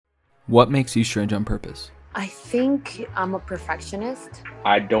What makes you strange on purpose? I think I'm a perfectionist.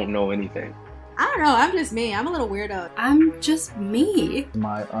 I don't know anything. I don't know, I'm just me. I'm a little weirdo. I'm just me.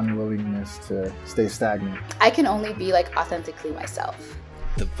 My unwillingness to stay stagnant. I can only be authentically myself.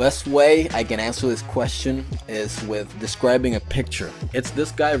 The best way I can answer this question is with describing a picture. It's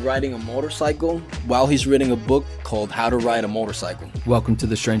this guy riding a motorcycle while he's reading a book called How to Ride a Motorcycle. Welcome to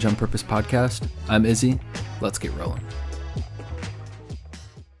the Strange on Purpose podcast. I'm Izzy. Let's get rolling.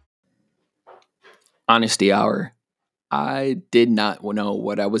 Honesty hour. I did not know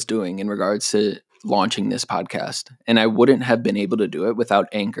what I was doing in regards to launching this podcast, and I wouldn't have been able to do it without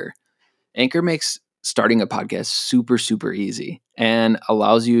Anchor. Anchor makes starting a podcast super, super easy and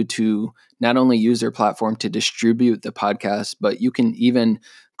allows you to not only use their platform to distribute the podcast, but you can even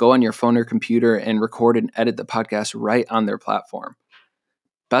go on your phone or computer and record and edit the podcast right on their platform.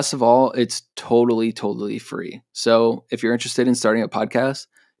 Best of all, it's totally free. So if you're interested in starting a podcast,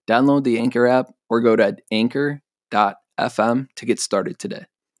 download the Anchor app or go to anchor.fm to get started today.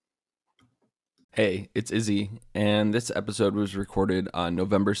 Hey, it's Izzy, and this episode was recorded on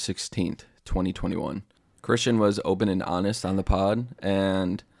November 16th, 2021. Christian was open and honest on the pod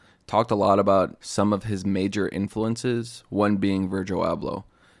and talked a lot about some of his major influences, one being Virgil Abloh.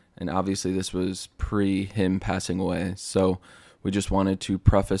 And obviously this was pre him passing away. So we just wanted to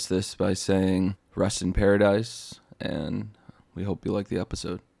preface this by saying rest in paradise, and we hope you like the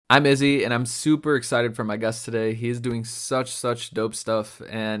episode. I'm Izzy, and I'm super excited for my guest today. He is doing such dope stuff,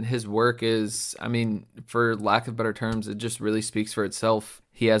 and his work is, for lack of better terms, it just really speaks for itself.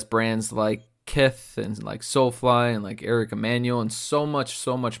 He has brands like Kith and like Soulfly and like Eric Emanuel and so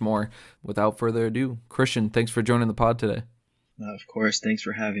much more. Without further ado, Christian, thanks for joining the pod today. Of course, thanks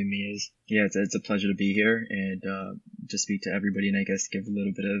for having me. It's a pleasure to be here and to speak to everybody, and I guess give a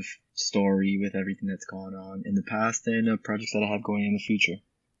little bit of story with everything that's gone on in the past and projects that I have going in the future.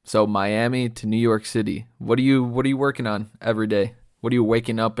 So Miami to New York City. What are you working on every day? What are you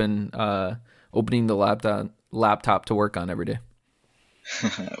waking up and opening the laptop to work on every day?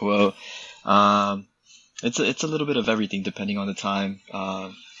 Well, it's a little bit of everything depending on the time.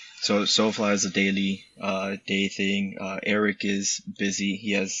 So Soulfly is a daily day thing. Eric is busy.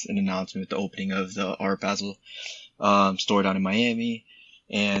 He has an announcement with the opening of the Art Basel store down in Miami.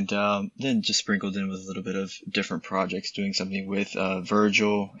 And then just sprinkled in with a little bit of different projects, doing something with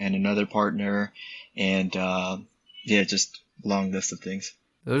Virgil and another partner, and just a long list of things.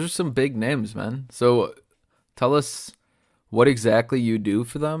 Those are some big names, man. So tell us what exactly you do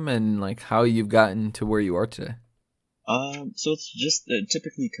for them and like how you've gotten to where you are today. So it's just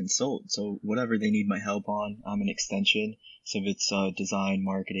typically consult. So whatever they need my help on, I'm an extension. So if it's design,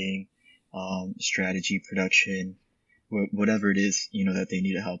 marketing, strategy, production, whatever it is, that they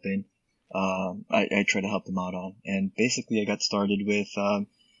need help in, I try to help them out on. And basically I got started with,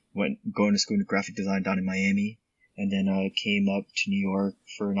 going to school in graphic design down in Miami, and then came up to New York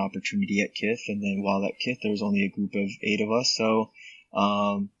for an opportunity at Kith. And then while at Kith, there was only a group of 8 of us. So,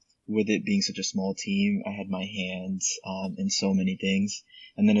 with it being such a small team, I had my hands, in so many things.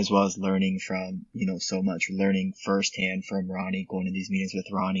 And then as well as learning from, so much, learning firsthand from Ronnie, going to these meetings with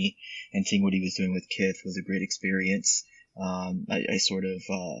Ronnie and seeing what he was doing with Kith was a great experience. I sort of,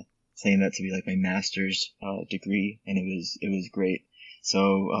 claim that to be like my master's, degree, and it was great.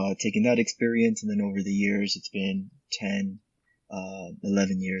 So, taking that experience, and then over the years, it's been 10,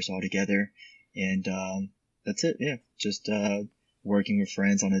 11 years altogether. And, that's it. Yeah. Just, working with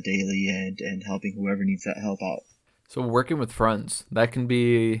friends on a daily and helping whoever needs that help out. So working with friends, that can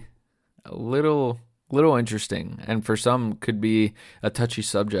be a little interesting, and for some could be a touchy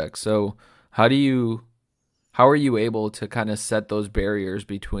subject. So how are you able to kind of set those barriers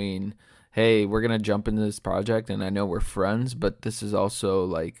between, hey, we're going to jump into this project and I know we're friends, but this is also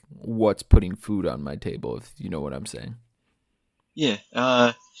like what's putting food on my table, if you know what I'm saying? Yeah,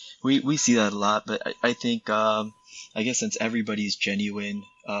 we see that a lot, but I think, I guess since everybody's genuine,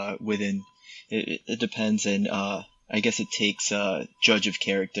 within, it depends, and, I guess it takes a judge of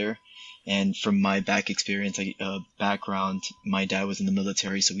character. And from my background, my dad was in the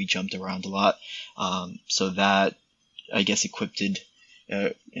military, so we jumped around a lot. So that, I guess,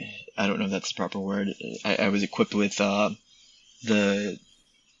 I don't know if that's the proper word. I was equipped with, the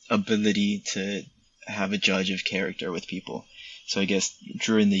ability to have a judge of character with people. So I guess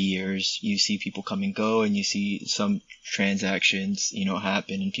during the years, you see people come and go, and you see some transactions,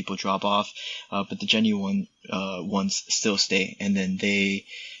 happen and people drop off. But the genuine ones still stay, and then they,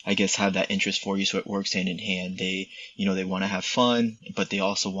 I guess, have that interest for you. So it works hand in hand. They want to have fun, but they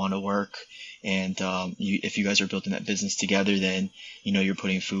also want to work. And if you guys are building that business together, then you're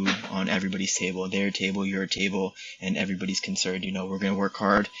putting food on everybody's table, their table, your table, and everybody's concerned. We're gonna work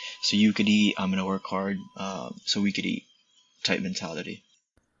hard so you could eat. I'm gonna work hard so we could eat. Type mentality.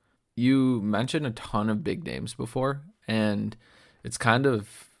 You mentioned a ton of big names before, and it's kind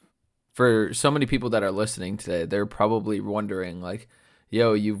of, for so many people that are listening today, they're probably wondering, like,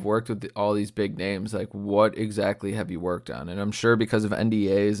 yo, you've worked with all these big names, like, what exactly have you worked on? And I'm sure because of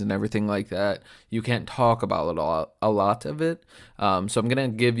NDAs and everything like that, you can't talk about a lot of it. So I'm gonna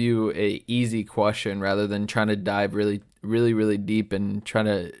give you a easy question rather than trying to dive really deep and trying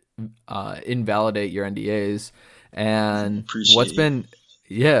to invalidate your NDAs. And what's been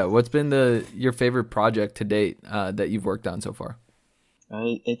your favorite project to date that you've worked on so far?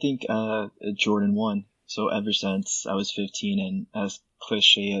 I think Jordan 1. So ever since I was 15, and as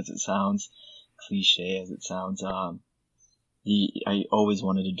cliche as it sounds, I always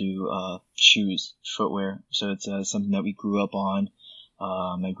wanted to do shoes, footwear. So it's something that we grew up on.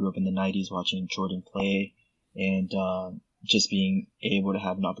 I grew up in the 90s watching Jordan play, and just being able to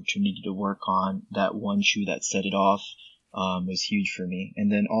have an opportunity to work on that one shoe that set it off was huge for me.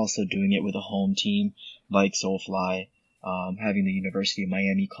 And then also doing it with a home team like Soulfly, having the University of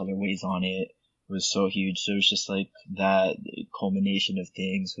Miami colorways on it was so huge. So it's just like that culmination of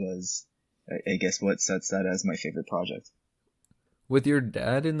things was, I guess, what sets that as my favorite project. With your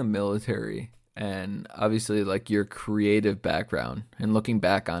dad in the military and obviously like your creative background and looking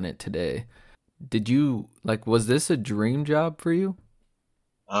back on it today, was this a dream job for you?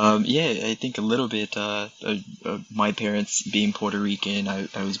 Yeah, I think a little bit. My parents being Puerto Rican,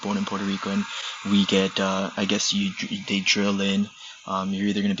 I was born in Puerto Rico, and we get, I guess they drill in. You're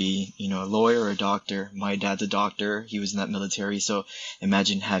either going to be, a lawyer or a doctor. My dad's a doctor. He was in that military. So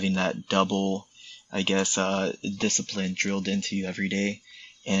imagine having that double, I guess, discipline drilled into you every day.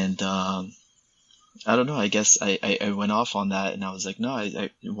 And, I don't know. I guess I went off on that, and I was like, no,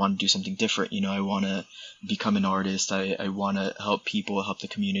 I want to do something different. I want to become an artist. I want to help people, help the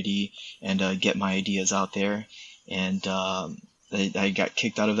community, and get my ideas out there. And I got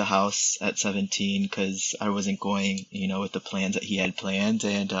kicked out of the house at 17 because I wasn't going, with the plans that he had planned.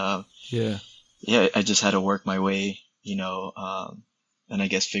 And yeah, I just had to work my way, and I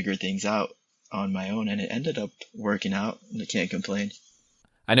guess figure things out on my own. And it ended up working out, and I can't complain.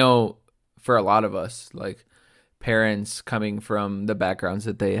 I know for a lot of us, like parents coming from the backgrounds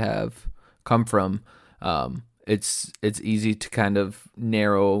that they have come from, it's easy to kind of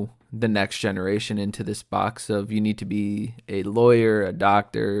narrow the next generation into this box of you need to be a lawyer, a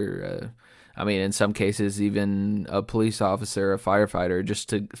doctor, in some cases even a police officer, a firefighter, just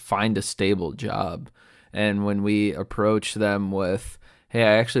to find a stable job. And when we approach them with, hey,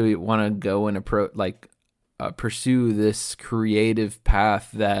 I actually want to go and pursue this creative path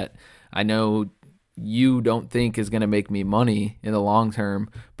that I know you don't think is going to make me money in the long term,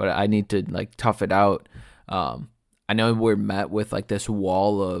 but I need to tough it out. I know we're met with this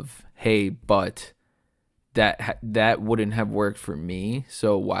wall of, hey, but that wouldn't have worked for me,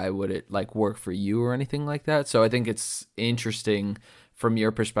 so why would it work for you or anything like that? So I think it's interesting from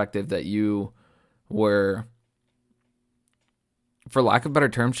your perspective that you were, for lack of better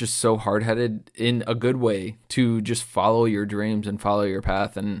terms, just so hard-headed in a good way to just follow your dreams and follow your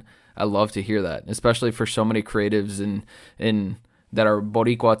path. And I love to hear that, especially for so many creatives in that are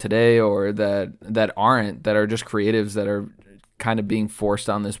Boricua today, or that aren't, that are just creatives that are kind of being forced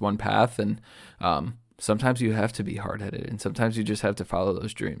on this one path. And sometimes you have to be hard-headed, and sometimes you just have to follow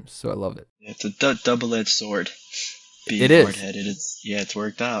those dreams. So I love it. It's a double-edged sword. Being hard-headed, it's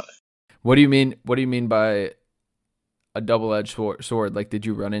worked out. What do you mean by a double-edged sword? Like, did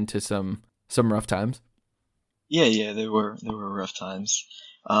you run into some rough times? Yeah, there were rough times.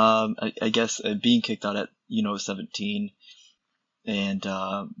 I guess being kicked out at 17, and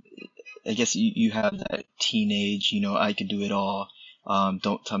I guess you have that teenage, I could do it all,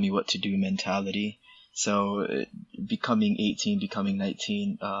 don't tell me what to do mentality. So becoming 18, becoming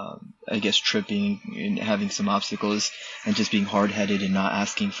 19, I guess tripping and having some obstacles and just being hard-headed and not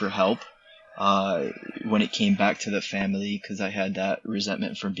asking for help. When it came back to the family, because I had that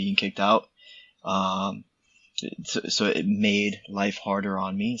resentment from being kicked out. So it made life harder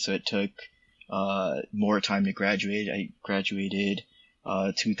on me. So it took more time to graduate. I graduated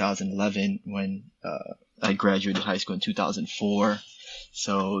 2011 when I graduated high school in 2004.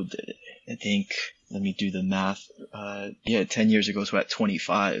 So I think, let me do the math. 10 years ago, so at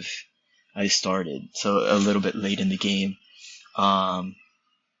 25, I started. So a little bit late in the game.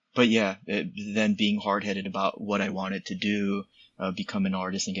 But yeah, then being hard-headed about what I wanted to do, become an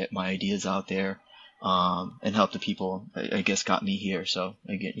artist and get my ideas out there. and help the people, I guess got me here. So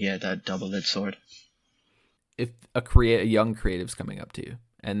again, yeah, that double-edged sword. If a young creative's coming up to you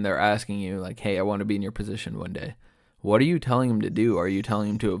and they're asking you like, hey, I want to be in your position one day, what are you telling them to do? Are you telling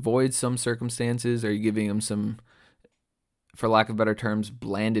them to avoid some circumstances? Are you giving them some, for lack of better terms,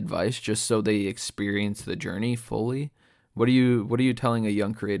 bland advice just so they experience the journey fully? What are you telling a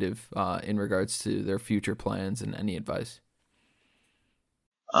young creative in regards to their future plans, and any advice?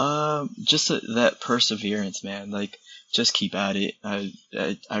 Just that perseverance, man. Like, just keep at it.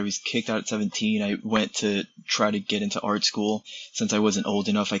 I was kicked out at 17. I went to try to get into art school. Since I wasn't old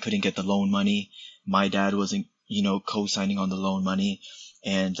enough, I couldn't get the loan money. My dad wasn't, co-signing on the loan money.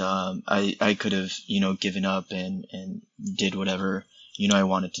 And, I could have, given up and did whatever, I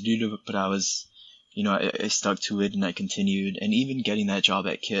wanted to do, but I was, I stuck to it and I continued. And even getting that job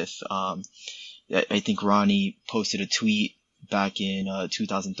at Kith, I think Ronnie posted a tweet back in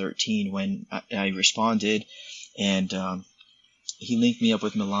 2013 when I responded, and he linked me up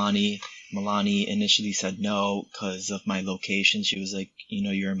with Milani. Milani initially said no because of my location. She was like,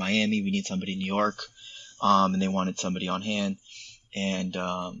 you're in Miami, we need somebody in New York, and they wanted somebody on hand. And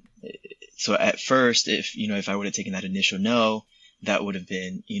so at first, if I would have taken that initial no, that would have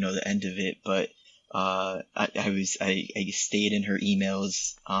been the end of it. But I stayed in her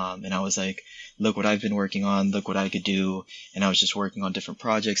emails, and I was like, look what I've been working on, look what I could do. And I was just working on different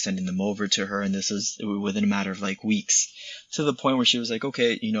projects, sending them over to her. And this was within a matter of like weeks, to the point where she was like,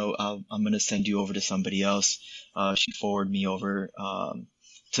 okay, I'm going to send you over to somebody else. She forwarded me over,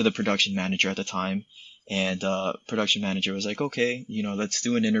 to the production manager at the time. And, production manager was like, okay, let's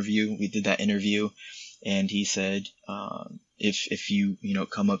do an interview. We did that interview, and he said, if you,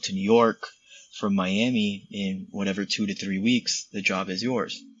 come up to New York from Miami in whatever 2 to 3 weeks, the job is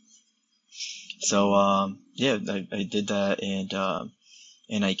yours. So, yeah, I did that,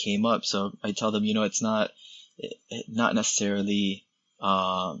 and I came up. So I tell them, it's not necessarily,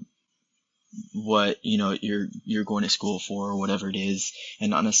 what, you're going to school for, or whatever it is,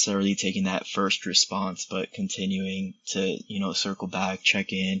 and not necessarily taking that first response, but continuing to, circle back,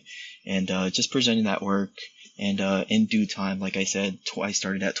 check in, and, just presenting that work. And, in due time, like I said, I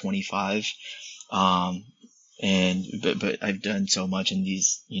started at 25. But I've done so much in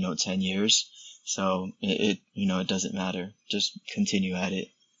these, 10 years. So it doesn't matter. Just continue at it.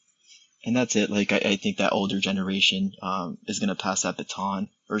 And that's it. Like, I think that older generation, is going to pass that baton,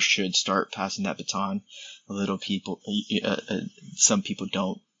 or should start passing that baton. Some people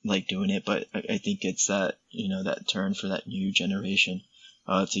don't like doing it, but I think it's that, that turn for that new generation,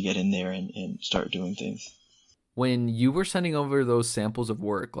 to get in there and start doing things. When you were sending over those samples of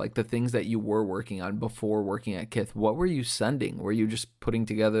work, like the things that you were working on before working at Kith, what were you sending? Were you just putting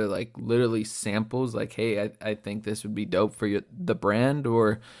together like literally samples, like, hey, I think this would be dope for the brand,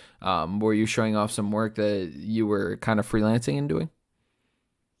 or were you showing off some work that you were kind of freelancing and doing?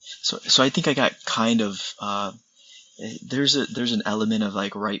 So I think I got kind of, there's an element of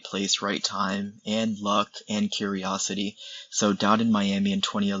like right place, right time, and luck and curiosity. So down in Miami in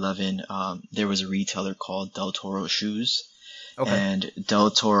 2011, there was a retailer called Del Toro Shoes. Okay. And Del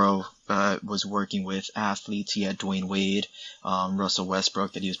Toro was working with athletes. He had Dwayne Wade, Russell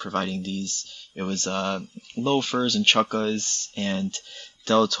Westbrook, that he was providing these. It was loafers and chukkas, and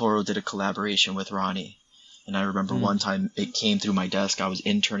Del Toro did a collaboration with Ronnie. And I remember one time it came through my desk. I was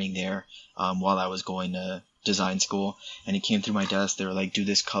interning there while I was going to design school, and it came through my desk. They were like, do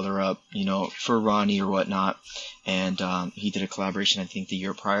this color up, for Ronnie or whatnot. And he did a collaboration, I think, the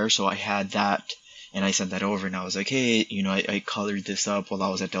year prior. So I had that, and I sent that over, and I was like, hey, I colored this up while I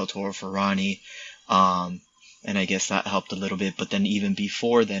was at Del Toro for Ronnie. And I guess that helped a little bit. But then even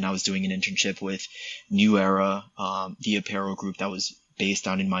before then, I was doing an internship with New Era, the apparel group that was based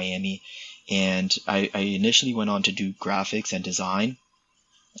down in Miami. And I initially went on to do graphics and design.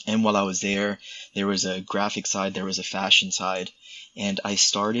 And while I was there, there was a graphic side, there was a fashion side, and I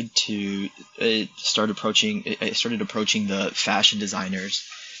started approaching the fashion designers,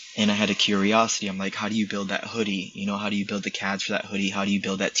 and I had a curiosity. I'm like, how do you build that hoodie? How do you build the CADs for that hoodie? How do you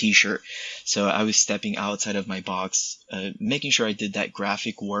build that t-shirt? So I was stepping outside of my box, making sure I did that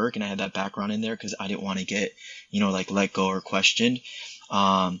graphic work, and I had that background in there because I didn't want to get, let go or questioned.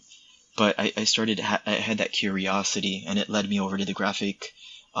 But I had that curiosity, and it led me over to the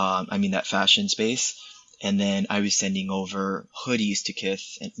that fashion space. And then I was sending over hoodies to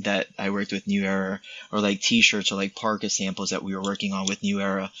Kith that I worked with New Era, or like t-shirts or like parka samples that we were working on with New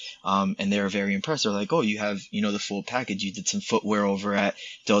Era. And they were very impressed. They're like, oh, you have, the full package. You did some footwear over at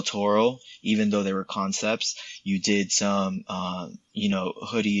Del Toro, even though they were concepts. You did some,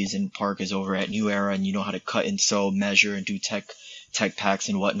 hoodies and parkas over at New Era, and you know how to cut and sew, measure, and do tech packs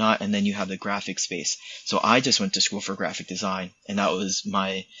and whatnot. And then you have the graphic space. So I just went to school for graphic design, and that was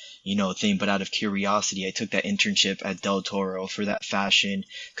my, thing. But out of curiosity, I took that internship at Del Toro for that fashion,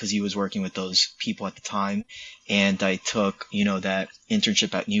 because he was working with those people at the time. And I took, that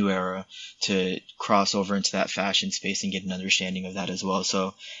internship at New Era to cross over into that fashion space and get an understanding of that as well.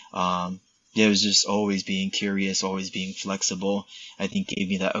 So, it was just always being curious, always being flexible. I think gave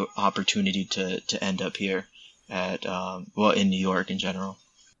me that opportunity to end up here at, in New York in general.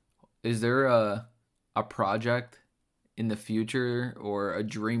 Is there a project in the future or a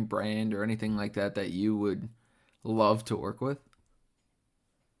dream brand or anything like that you would love to work with?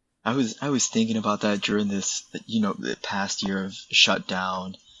 I was thinking about that during this, the past year of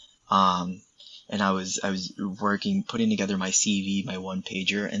shutdown. And I was putting together my CV, my one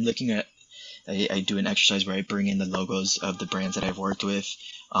pager, and looking at, I do an exercise where I bring in the logos of the brands that I've worked with.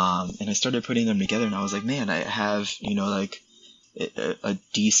 And I started putting them together, and I was like, man, I have, a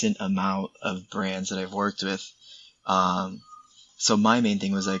decent amount of brands that I've worked with. So my main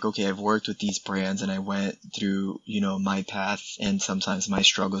thing was like, okay, I've worked with these brands and I went through, my path and sometimes my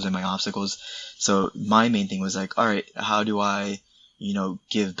struggles and my obstacles. So my main thing was like, all right, how do I,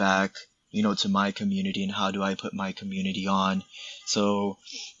 give back, to my community, and how do I put my community on? So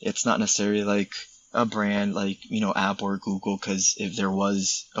it's not necessarily like a brand like, Apple or Google, because if there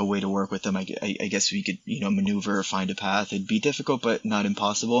was a way to work with them, I guess we could, maneuver or find a path. It'd be difficult, but not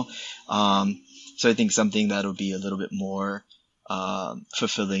impossible. So I think something that'll be a little bit more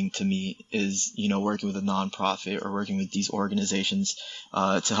fulfilling to me is, working with a nonprofit or working with these organizations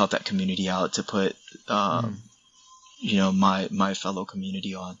to help that community out, to put, my fellow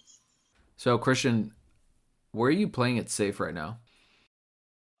community on. So Christian, where are you playing it safe right now?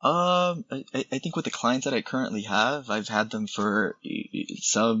 I think with the clients that I currently have, I've had them for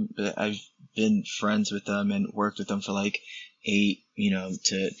I've been friends with them and worked with them for like 8,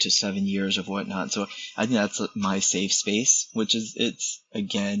 to 7 years of whatnot. So I think that's my safe space, which is, it's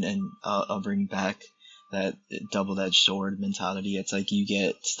again, and I'll bring back that double-edged sword mentality. It's like you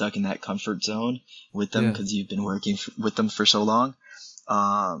get stuck in that comfort zone with them because you've been working with them for so long.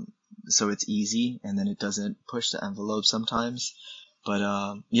 So it's easy, and then it doesn't push the envelope sometimes.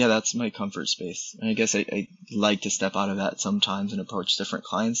 But that's my comfort space. And I guess I like to step out of that sometimes and approach different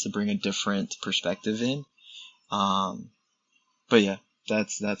clients to bring a different perspective in. But yeah,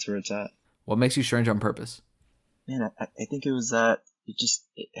 that's where it's at. What makes you Strange on Purpose? Man, I think it was that, just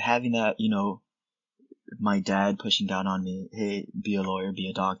having that, my dad pushing down on me, hey, be a lawyer, be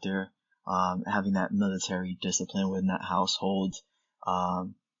a doctor, having that military discipline within that household.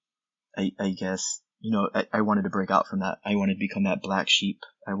 I guess, I wanted to break out from that. I wanted to become that black sheep.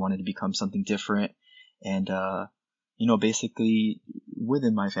 I wanted to become something different. And, basically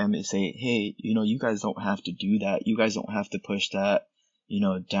within my family say, hey, you guys don't have to do that. You guys don't have to push that,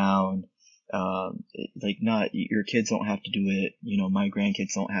 down. Not your kids don't have to do it. My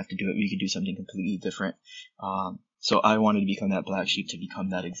grandkids don't have to do it. We could do something completely different. So I wanted to become that black sheep, to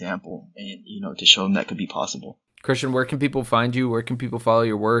become that example, and, to show them that could be possible. Christian, where can people find you? Where can people follow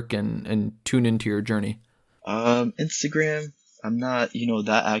your work and tune into your journey? Instagram. I'm not,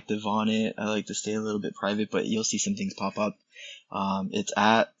 that active on it. I like to stay a little bit private, but you'll see some things pop up. It's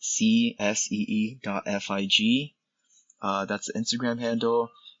at csee.fig. That's the Instagram handle.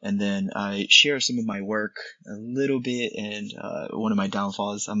 And then I share some of my work a little bit, and one of my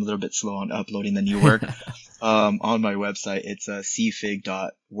downfalls, I'm a little bit slow on uploading the new work. On my website, it's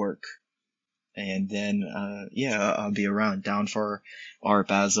cfig.work. And then, I'll be around, down for Art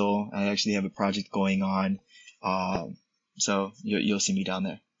Basel. I actually have a project going on. So you'll see me down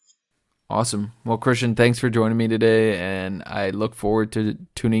there. Awesome. Well, Christian, thanks for joining me today, and I look forward to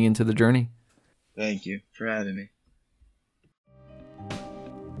tuning into the journey. Thank you for having me.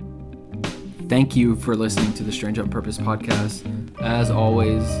 Thank you for listening to the Strange on Purpose podcast. As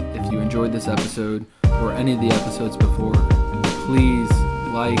always, if you enjoyed this episode or any of the episodes before, please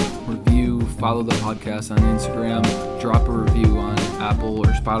like, review, follow the podcast on Instagram, drop a review on Apple or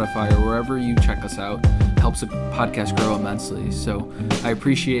Spotify or wherever you check us out. Helps the podcast grow immensely. So I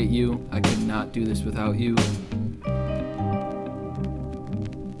appreciate you. I could not do this without you.